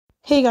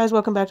Hey guys,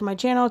 welcome back to my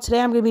channel.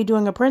 Today I'm going to be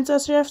doing a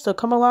princess shift, so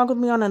come along with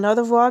me on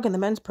another vlog in the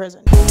men's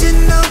prison.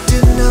 Didn't know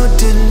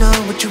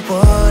what you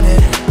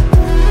wanted,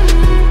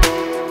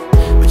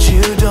 but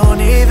you don't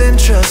even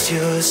trust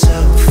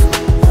yourself.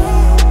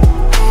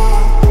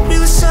 We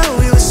were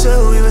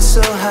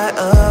so high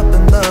up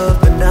in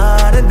love, but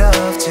not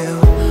enough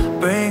to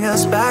bring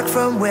us back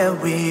from where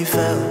we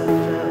fell.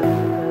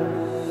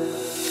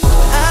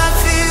 I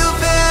feel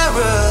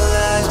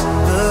paralyzed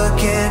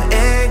looking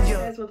at you.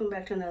 Hey guys, welcome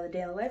back to another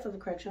day in the life of a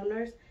correctional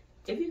nurse.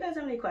 If you guys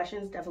have any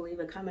questions, definitely leave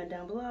a comment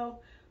down below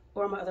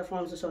or my other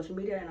forms of social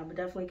media, and I'll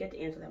definitely get to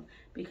answer them,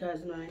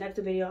 because in my next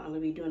video I'm going to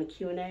be doing a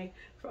Q&A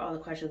for all the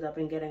questions I've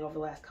been getting over the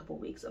last couple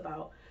weeks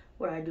about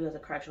what I do as a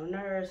correctional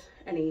nurse,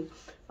 any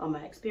of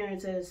my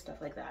experiences,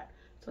 stuff like that.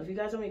 So if you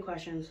guys have any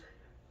questions,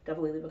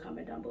 definitely leave a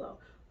comment down below.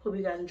 Hope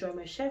you guys enjoy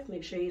my shift.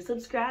 Make sure you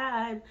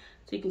subscribe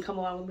so you can come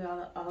along with me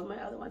on all of my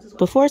other ones as well.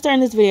 Before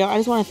starting this video, I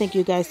just want to thank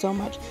you guys so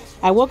much.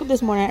 I woke up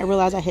this morning, I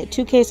realized I hit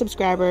 2K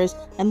subscribers,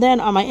 and then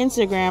on my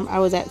Instagram, I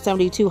was at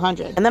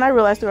 7,200. And then I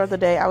realized throughout the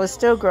day, I was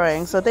still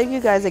growing. So thank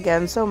you guys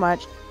again so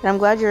much, and I'm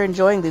glad you're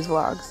enjoying these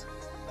vlogs.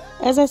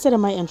 As I said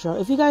in my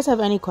intro, if you guys have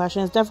any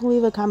questions, definitely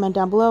leave a comment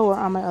down below or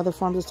on my other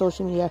forms of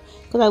social media,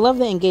 because I love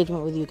the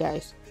engagement with you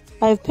guys.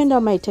 I have pinned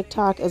on my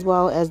TikTok as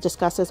well as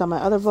discussed this on my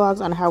other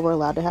vlogs on how we're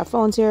allowed to have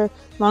phones here.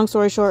 Long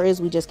story short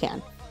is we just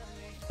can.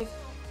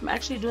 I'm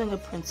actually doing a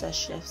princess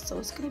shift, so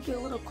it's going to be a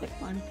little quick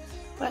one,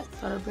 but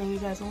thought I'd bring you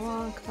guys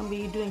along because I'm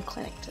going to be doing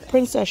clinic today.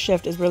 Princess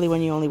shift is really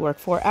when you only work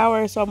 4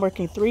 hours, so I'm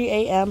working 3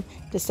 a.m.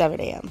 to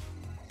 7 a.m.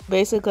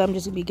 Basically, I'm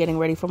just going to be getting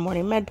ready for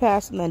morning med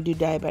pass and then do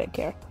diabetic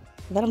care.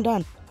 And then I'm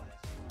done.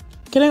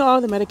 Getting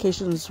all the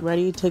medications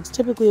ready takes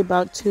typically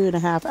about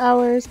 2.5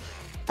 hours.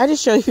 I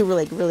just show you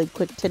really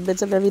quick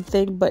tidbits of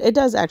everything, but it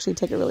does actually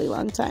take a really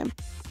long time.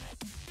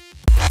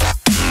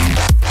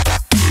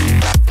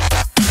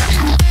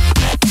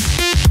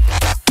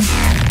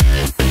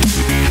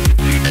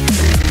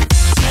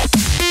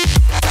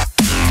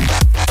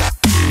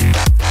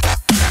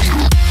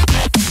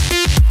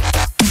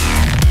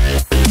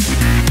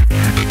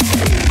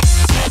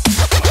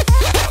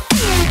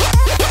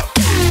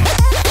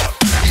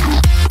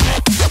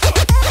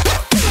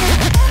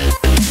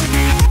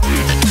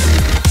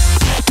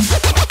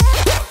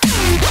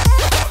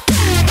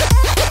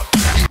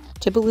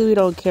 Typically, we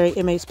don't carry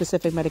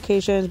inmate-specific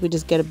medications. We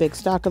just get a big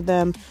stock of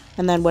them,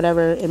 and then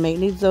whatever inmate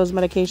needs those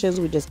medications,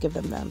 we just give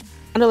them. Kind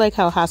of like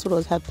how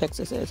hospitals have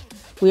Pyxis.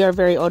 We are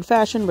very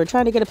old-fashioned. We're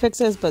trying to get a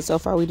Pyxis, but so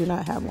far we do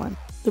not have one.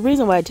 The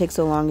reason why it takes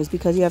so long is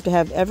because you have to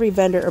have every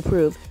vendor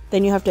approved.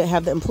 Then you have to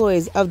have the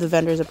employees of the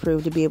vendors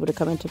approved to be able to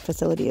come into the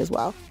facility as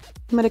well.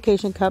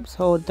 Medication cups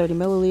hold 30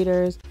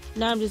 milliliters.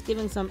 Now I'm just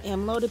giving some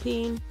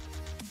amlodipine,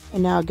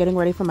 and now getting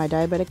ready for my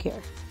diabetic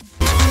care.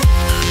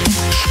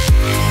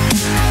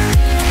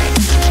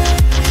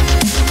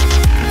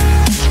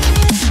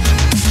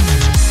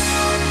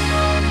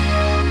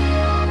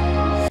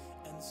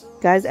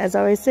 Guys, as I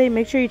always say,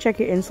 make sure you check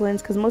your insulins,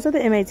 because most of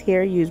the inmates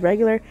here use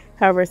regular.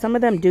 However, some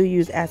of them do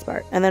use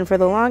Aspart. And then for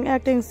the long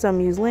acting, some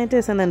use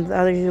Lantus, and then the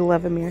others use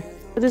Levemir.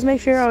 So just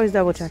make sure you're always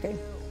double checking.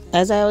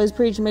 As I always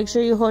preach, make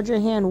sure you hold your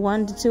hand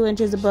 1 to 2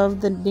 inches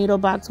above the needle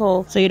box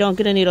hole so you don't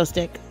get a needle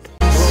stick.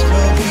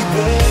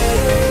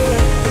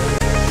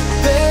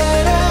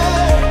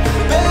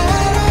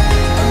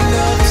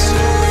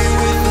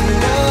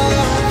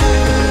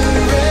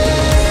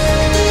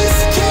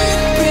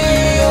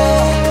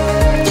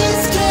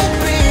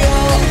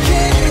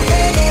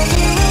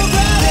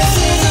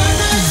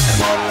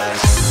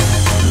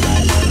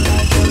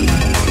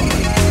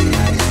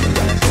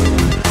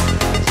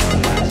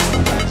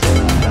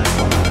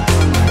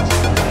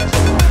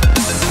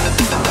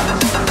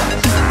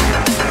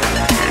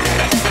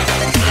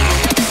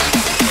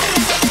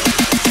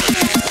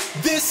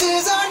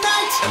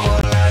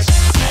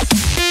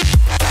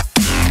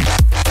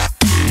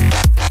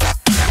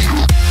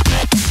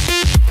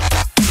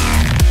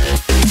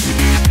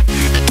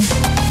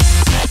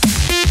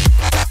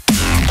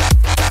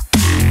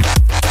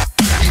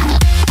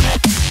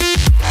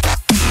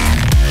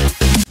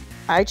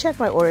 I check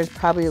my orders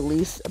probably at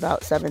least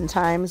about 7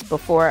 times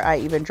before I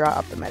even draw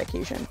up the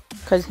medication.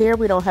 Because here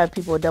we don't have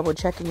people double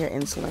checking your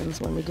insulins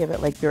when we give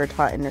it like you were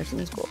taught in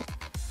nursing school.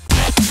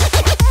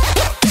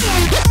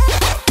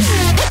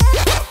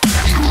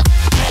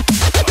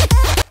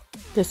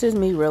 This is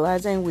me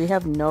realizing we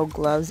have no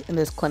gloves in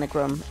this clinic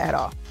room at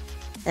all.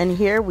 And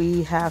here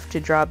we have to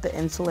drop the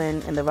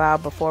insulin in the vial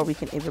before we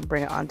can even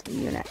bring it onto the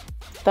unit.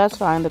 That's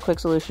fine, the quick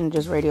solution,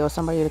 just radio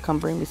somebody to come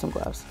bring me some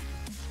gloves.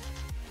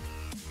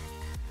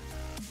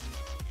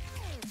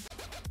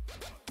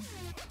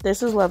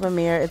 This is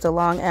Levemir. It's a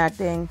long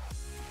acting.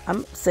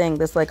 I'm saying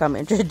this like I'm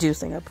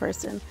introducing a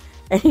person.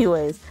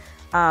 Anyways,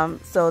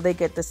 so they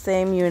get the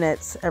same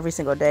units every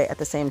single day at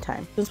the same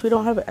time. Since we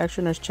don't have an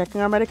extra nurse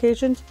checking our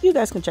medications, you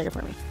guys can check it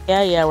for me.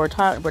 Yeah, we're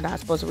taught we're not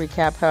supposed to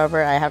recap.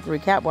 However, I have to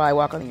recap while I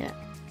walk on the unit.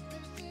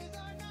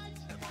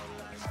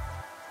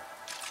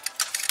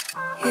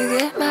 You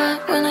get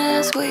mad when I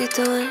ask what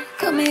you're doing.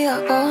 Got me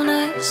up all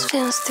night, just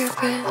feeling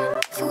stupid.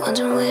 For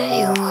wondering where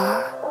you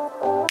are.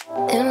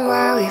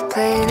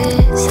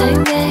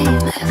 same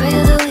game every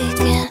other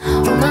weekend.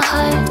 With my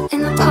heart in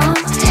the palm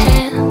of your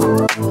hand,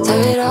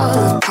 tear it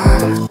all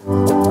apart.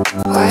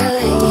 Why I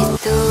let you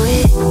do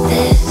it?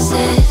 This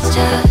is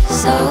just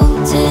so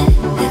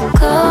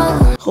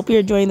typical. Hope you're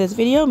enjoying this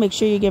video. Make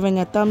sure you're giving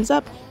a thumbs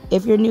up.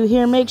 If you're new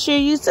here, make sure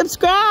you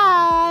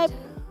subscribe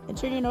and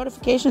turn your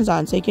notifications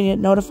on so you can get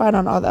notified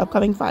on all the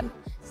upcoming fun.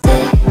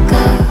 Sick of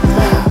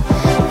love,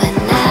 but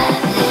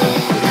not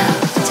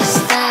enough to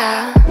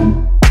stop.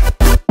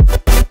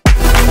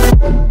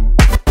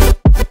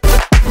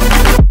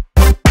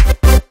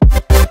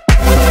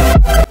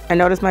 I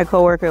noticed my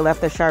coworker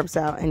left the sharps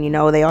out, and you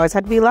know they always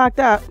had to be locked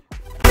up.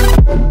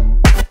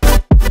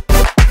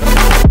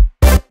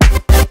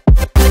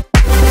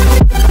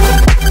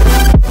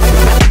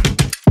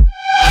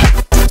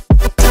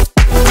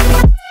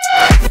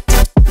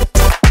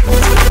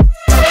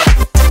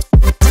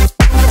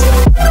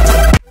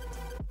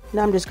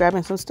 Now I'm just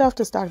grabbing some stuff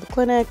to stock the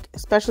clinic,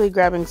 especially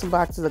grabbing some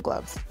boxes of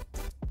gloves.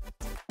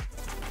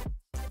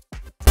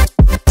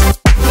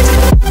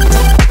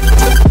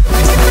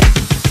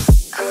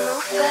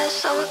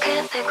 So I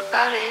can't think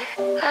about it.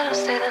 I don't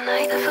stay the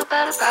night, I feel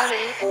bad about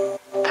it.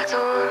 That's a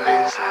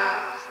woman's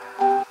love.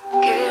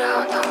 Give it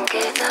all, don't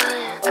get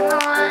none. I'm the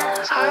one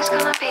who's always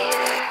gonna be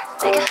there.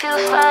 Make it feel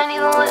fine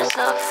even when it's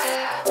not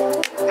fair.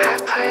 I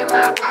play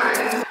my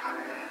part.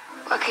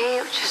 Why can't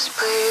you just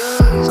play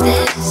yours?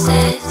 This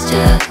is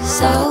just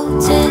so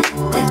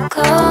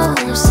typical.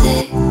 I'm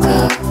sick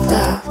of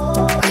love.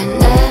 We're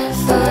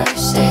never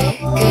sick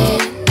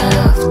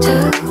enough to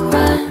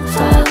run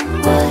from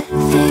what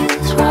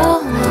feels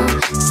wrong.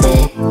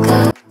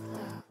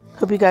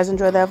 Hope you guys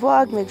enjoyed that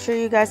vlog. Make sure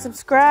you guys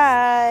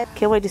subscribe.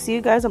 Can't wait to see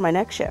you guys on my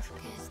next shift.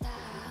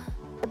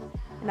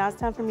 And now it's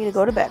time for me to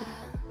go to bed.